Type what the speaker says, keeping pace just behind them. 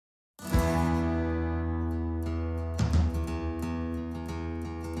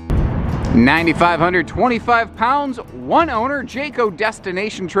9,500, 25 pounds, one owner, Jayco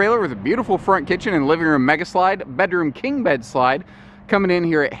destination trailer with a beautiful front kitchen and living room mega slide, bedroom king bed slide, coming in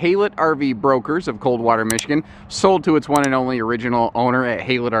here at Haylett RV Brokers of Coldwater, Michigan, sold to its one and only original owner at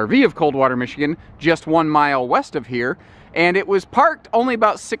Haylett RV of Coldwater, Michigan, just 1 mile west of here, and it was parked only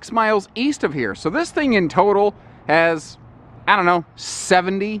about 6 miles east of here. So this thing in total has, I don't know,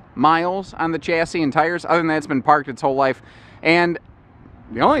 70 miles on the chassis and tires. Other than that, it's been parked its whole life. And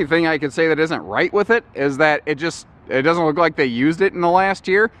the only thing I could say that isn't right with it is that it doesn't look like they used it in the last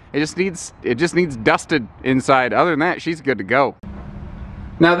year. It just needs dusted inside. Other than that, she's good to go.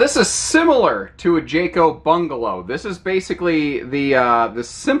 Now this is similar to a Jayco bungalow. This is basically the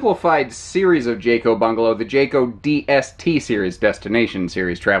simplified series of Jayco bungalow, the Jayco DST series, Destination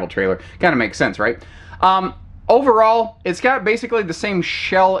Series Travel Trailer. Kind of makes sense, right? Overall, it's got basically the same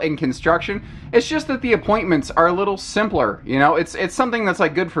shell and construction. It's just that the appointments are a little simpler. You know, it's something that's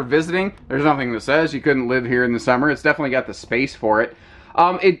like good for visiting. There's nothing that says you couldn't live here in the summer. It's definitely got the space for it.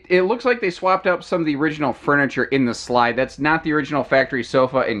 It looks like they swapped out some of the original furniture in the slide. That's not the original factory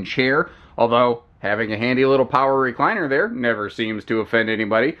sofa and chair, although having a handy little power recliner there never seems to offend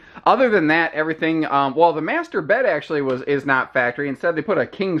anybody. Other than that, everything, well, the master bed actually is not factory. Instead, they put a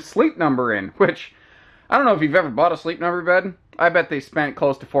king sleep number in, which, I don't know if you've ever bought a sleep number bed. I bet they spent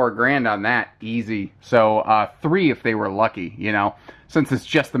close to $4 grand on that, easy. So, 3 if they were lucky, you know, since it's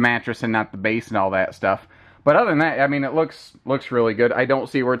just the mattress and not the base and all that stuff. But other than that, I mean, it looks really good. I don't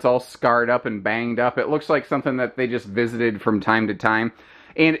see where it's all scarred up and banged up. It looks like something that they just visited from time to time.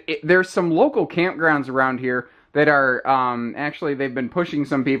 And there's some local campgrounds around here that are, actually, they've been pushing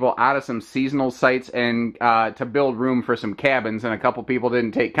some people out of some seasonal sites and to build room for some cabins. And a couple people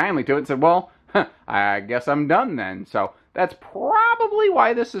didn't take kindly to it and said, well, I guess I'm done then. So that's probably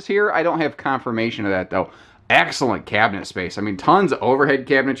why this is here. I don't have confirmation of that, though. Excellent cabinet space. I mean, tons of overhead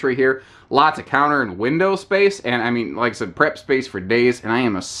cabinetry here. Lots of counter and window space. And I mean, like I said, prep space for days. And I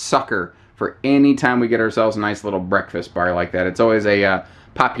am a sucker for any time we get ourselves a nice little breakfast bar like that. It's always a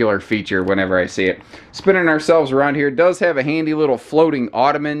popular feature whenever I see it. Spinning ourselves around here, does have a handy little floating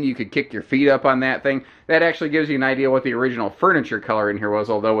ottoman. You could kick your feet up on that thing. That actually gives you an idea what the original furniture color in here was,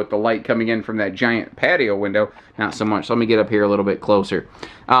 although with the light coming in from that giant patio window, not so much. So let me get up here a little bit closer.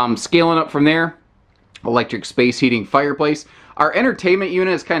 Scaling up from there, electric space heating fireplace. Our entertainment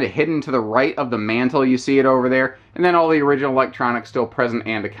unit is kind of hidden to the right of the mantle. You see it over there. And then all the original electronics still present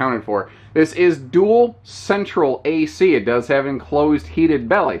and accounted for. This is dual central AC. It does have enclosed heated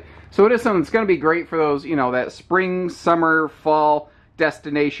belly. So it is something that's going to be great for those, you know, that spring, summer, fall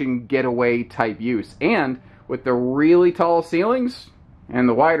destination getaway type use. And with the really tall ceilings and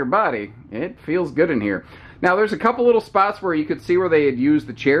the wider body, it feels good in here. Now, there's a couple little spots where you could see where they had used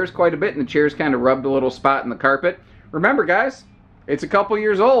the chairs quite a bit, and the chairs kind of rubbed a little spot in the carpet. Remember, guys, it's a couple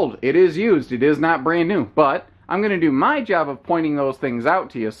years old. It is used. It is not brand new. But I'm going to do my job of pointing those things out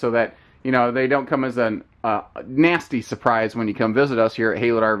to you so that, you know, they don't come as a nasty surprise when you come visit us here at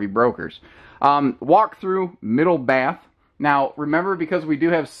Haylett RV Brokers. Walk through middle bath. Now, remember, because we do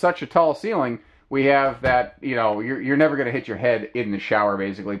have such a tall ceiling, we have that, you know, you're never going to hit your head in the shower,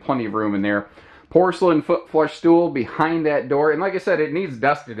 basically. Plenty of room in there. Porcelain foot flush stool behind that door. And like I said, it needs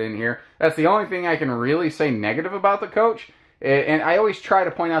dusted in here. That's the only thing I can really say negative about the coach. And I always try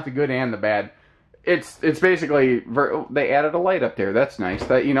to point out the good and the bad. It's basically, they added a light up there. That's nice.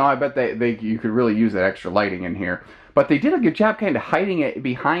 That, you know, I bet you could really use that extra lighting in here. But they did a good job kind of hiding it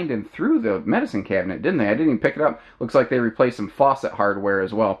behind and through the medicine cabinet, didn't they? I didn't even pick it up. Looks like they replaced some faucet hardware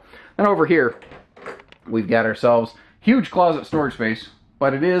as well. And over here, we've got ourselves huge closet storage space,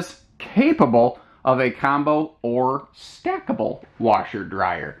 but it is capable of a combo or stackable washer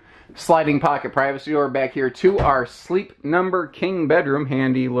dryer. Sliding pocket privacy door back here to our sleep number king bedroom.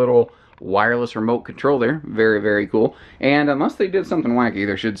 Handy little wireless remote control there. Very, very cool. And unless they did something wacky,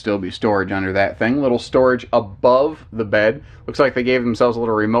 there should still be storage under that thing. Little storage above the bed. Looks like they gave themselves a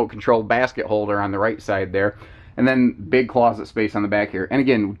little remote control basket holder on the right side there. And then big closet space on the back here. And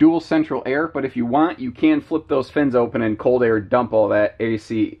again, dual central air, but if you want, you can flip those fins open and cold air dump all that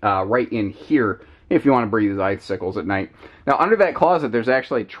AC right in here if you want to breathe icicles at night. Now, under that closet, there's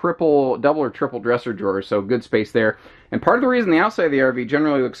actually double or triple dresser drawers, so good space there. And part of the reason the outside of the RV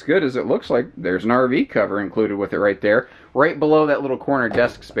generally looks good is it looks like there's an RV cover included with it right there, right below that little corner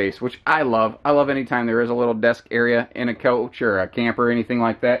desk space, which I love. I love anytime there is a little desk area in a coach or a camper or anything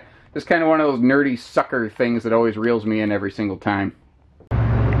like that. Just kind of one of those nerdy sucker things that always reels me in every single time.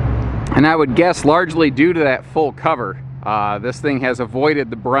 And I would guess largely due to that full cover, this thing has avoided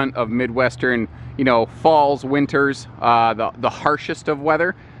the brunt of Midwestern, you know, falls, winters, the harshest of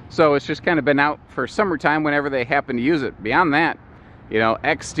weather. So it's just kind of been out for summertime whenever they happen to use it. Beyond that, You know,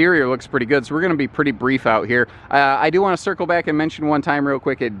 exterior looks pretty good, so we're going to be pretty brief out here. I do want to circle back and mention one time real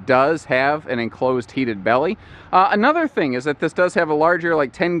quick, it does have an enclosed heated belly. Another thing is that this does have a larger,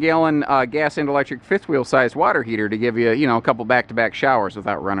 like 10-gallon gas and electric fifth wheel sized water heater to give you, you know, a couple back-to-back showers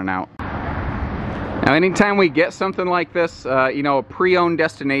without running out. Now, anytime we get something like this, you know, a pre-owned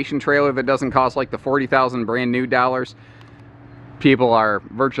destination trailer that doesn't cost like the $40,000 brand new dollars, people are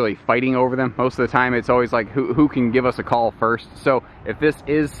virtually fighting over them. Most of the time it's always like who can give us a call first. So if this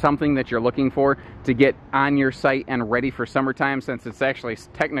is something that you're looking for to get on your site and ready for summertime, since it's actually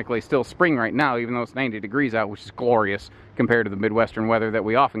technically still spring right now, even though it's 90 degrees out, which is glorious compared to the Midwestern weather that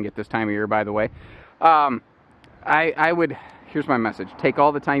we often get this time of year, by the way, I would, here's my message: take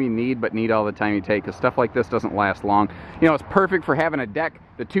all the time you need, but need all the time you take, because stuff like this doesn't last long. You know, it's perfect for having a deck.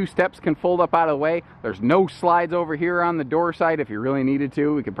 The 2 steps can fold up out of the way. There's no slides over here on the door side if you really needed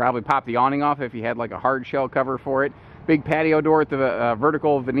to. We could probably pop the awning off if you had like a hard shell cover for it. Big patio door with the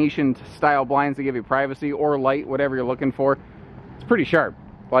vertical Venetian style blinds to give you privacy or light, whatever you're looking for. It's pretty sharp.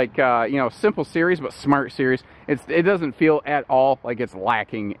 Like, you know, simple series, but smart series. It doesn't feel at all like it's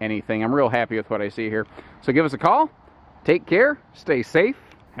lacking anything. I'm real happy with what I see here. So give us a call. Take care, stay safe,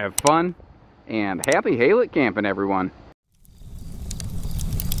 have fun, and happy Haylet camping, everyone.